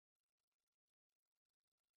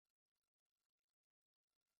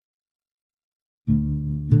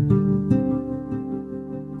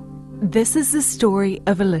This is the story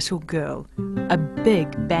of a little girl, a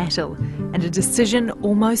big battle, and a decision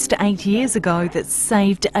almost 8 years ago that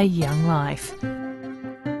saved a young life.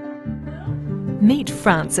 Meet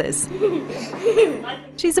Frances.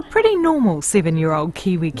 She's a pretty normal 7-year-old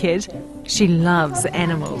Kiwi kid. She loves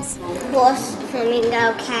animals. Horse,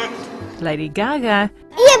 flamingo, cat. Lady Gaga.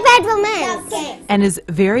 Yeah, bad romance. And is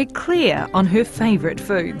very clear on her favourite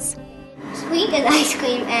foods. Sweet is ice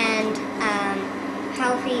cream and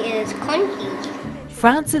healthy is congee.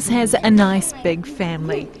 Frances has a nice big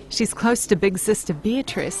family. She's close to big sister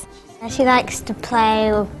Beatrice. She likes to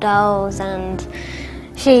play with dolls and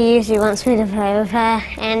she usually wants me to play with her,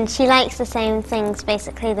 and she likes the same things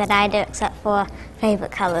basically that I do except for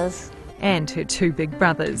favourite colours. And her 2 big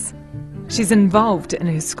brothers. She's involved in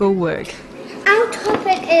her schoolwork. Our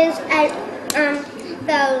topic is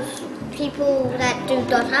those people that do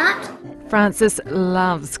dot art. Frances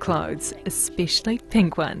loves clothes, especially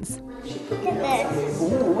pink ones. Look at this.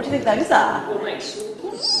 Ooh, what do you think those are?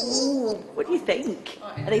 Ooh, what do you think?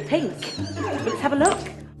 Are they pink? Let's have a look.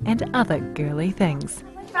 And other girly things.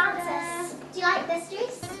 Frances, do you like this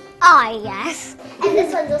dress? Oh, yes. And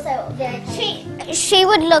this one's also very cute. She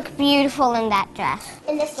would look beautiful in that dress.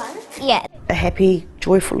 In this one? Yeah. A happy,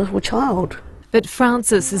 joyful little child. But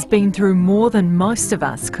Frances has been through more than most of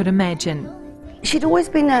us could imagine. She'd always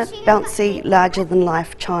been a bouncy,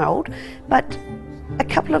 larger-than-life child, but a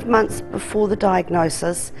couple of months before the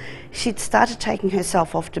diagnosis, she'd started taking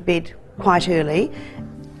herself off to bed quite early.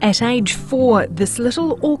 At age 4, this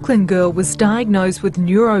little Auckland girl was diagnosed with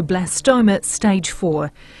neuroblastoma stage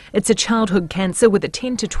 4. It's a childhood cancer with a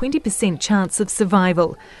 10 to 20% chance of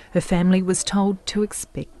survival. Her family was told to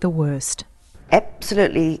expect the worst.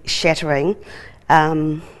 Absolutely shattering.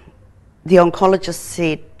 The oncologist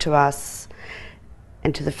said to us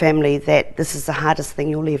and to the family that this is the hardest thing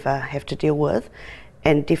you'll ever have to deal with,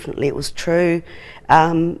 and definitely it was true.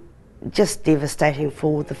 Just devastating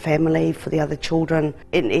for the family, for the other children,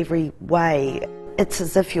 in every way. It's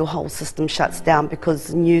as if your whole system shuts down because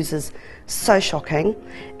the news is so shocking,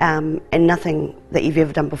 and nothing that you've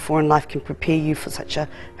ever done before in life can prepare you for such a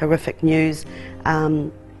horrific news.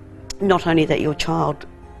 Not only that your child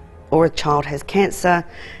or a child has cancer,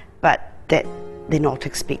 but that they're not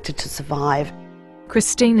expected to survive.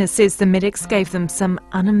 Christina says the medics gave them some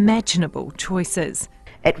unimaginable choices.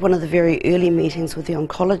 At one of the very early meetings with the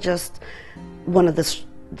oncologist, one of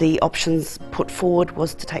the options put forward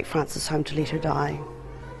was to take Frances home to let her die.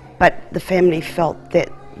 But the family felt that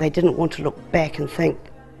they didn't want to look back and think,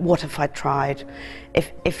 what if I tried?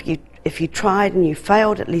 If you tried and you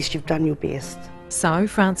failed, at least you've done your best. So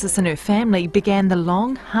Frances and her family began the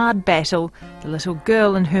long, hard battle. The little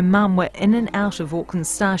girl and her mum were in and out of Auckland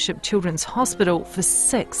Starship Children's Hospital for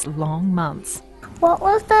 6 long months. What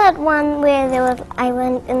was that one where I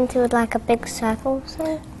went into like a big circle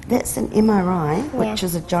thing? That's an MRI, which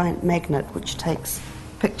is a giant magnet which takes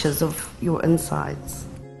pictures of your insides.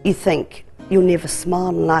 You think you'll never smile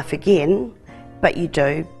in life again, but you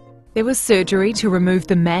do. There was surgery to remove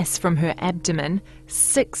the mass from her abdomen,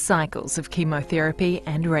 6 cycles of chemotherapy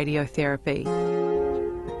and radiotherapy.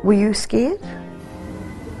 Were you scared?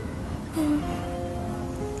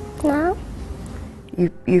 No.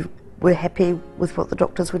 You were happy with what the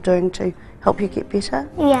doctors were doing to help you get better?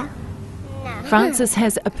 Yeah. Frances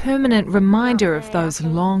has a permanent reminder of those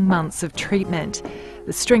long months of treatment.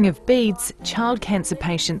 The string of beads child cancer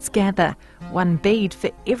patients gather, 1 bead for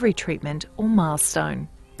every treatment or milestone.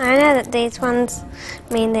 I know that these ones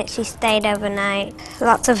mean that she stayed overnight.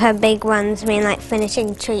 Lots of her big ones mean like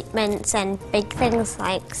finishing treatments and big things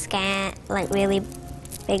like really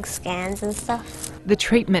big scans and stuff. The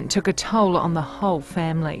treatment took a toll on the whole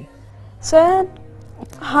family. Sad,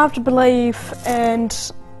 hard to believe, and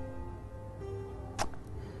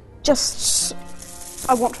just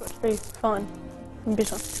I want it to be fine and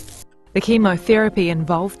better. The chemotherapy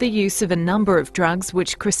involved the use of a number of drugs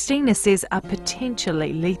which Christina says are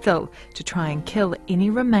potentially lethal to try and kill any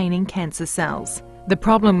remaining cancer cells. The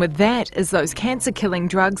problem with that is those cancer-killing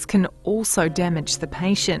drugs can also damage the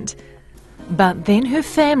patient. But then her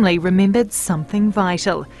family remembered something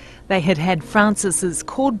vital. They had had Frances's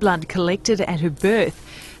cord blood collected at her birth.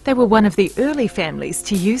 They were one of the early families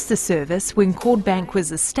to use the service when CordBank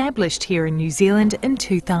was established here in New Zealand in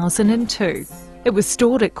 2002. It was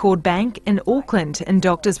stored at CordBank in Auckland, and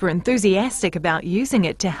doctors were enthusiastic about using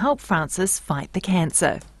it to help Frances fight the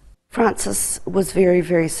cancer. Frances was very,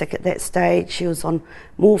 very sick at that stage. She was on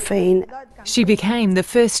morphine. She became the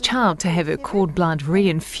first child to have her cord blood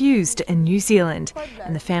reinfused in New Zealand,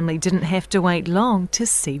 and the family didn't have to wait long to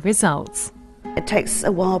see results. It takes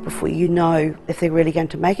a while before you know if they're really going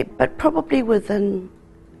to make it, but probably within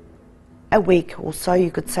a week or so,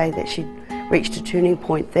 you could say that she'd reached a turning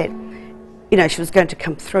point that, you know, she was going to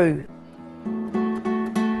come through.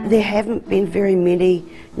 There haven't been very many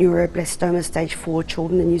neuroblastoma stage 4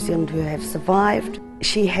 children in New Zealand who have survived.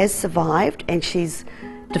 She has survived and she's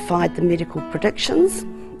defied the medical predictions,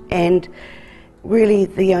 and really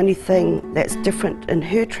the only thing that's different in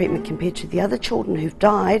her treatment compared to the other children who've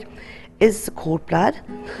died is the cord blood.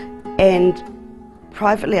 And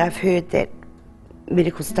privately I've heard that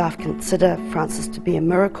medical staff consider Frances to be a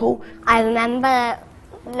miracle. I remember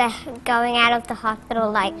going out of the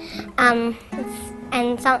hospital and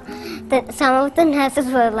some of the nurses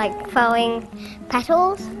were like throwing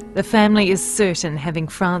petals. The family is certain having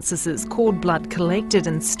Frances's cord blood collected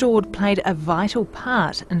and stored played a vital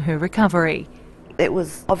part in her recovery. It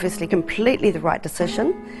was obviously completely the right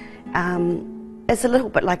decision. It's a little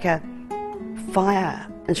bit like a fire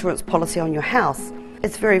insurance policy on your house.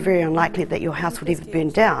 It's very, very unlikely that your house would ever burn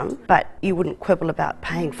down, but you wouldn't quibble about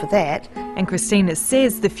paying for that. And Christina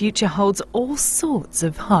says the future holds all sorts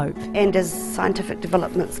of hope. And as scientific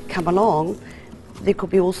developments come along, there could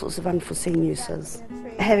be all sorts of unforeseen uses.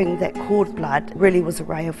 Having that cord blood really was a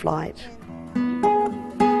ray of light.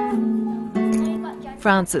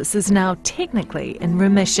 Frances is now technically in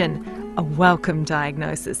remission, a welcome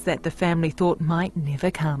diagnosis that the family thought might never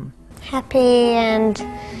come. Happy and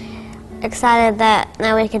excited that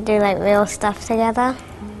now we could do like real stuff together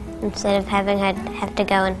instead of having her have to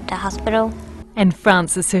go into hospital. And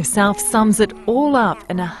Frances herself sums it all up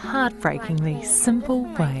in a heartbreakingly simple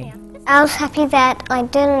way. I was happy that I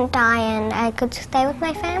didn't die and I could stay with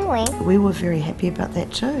my family. We were very happy about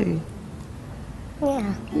that too.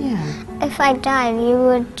 Yeah. Yeah. If I died, you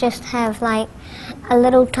would just have like a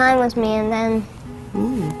little time with me and then,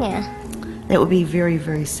 yeah. That would be very,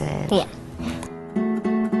 very sad. Yeah.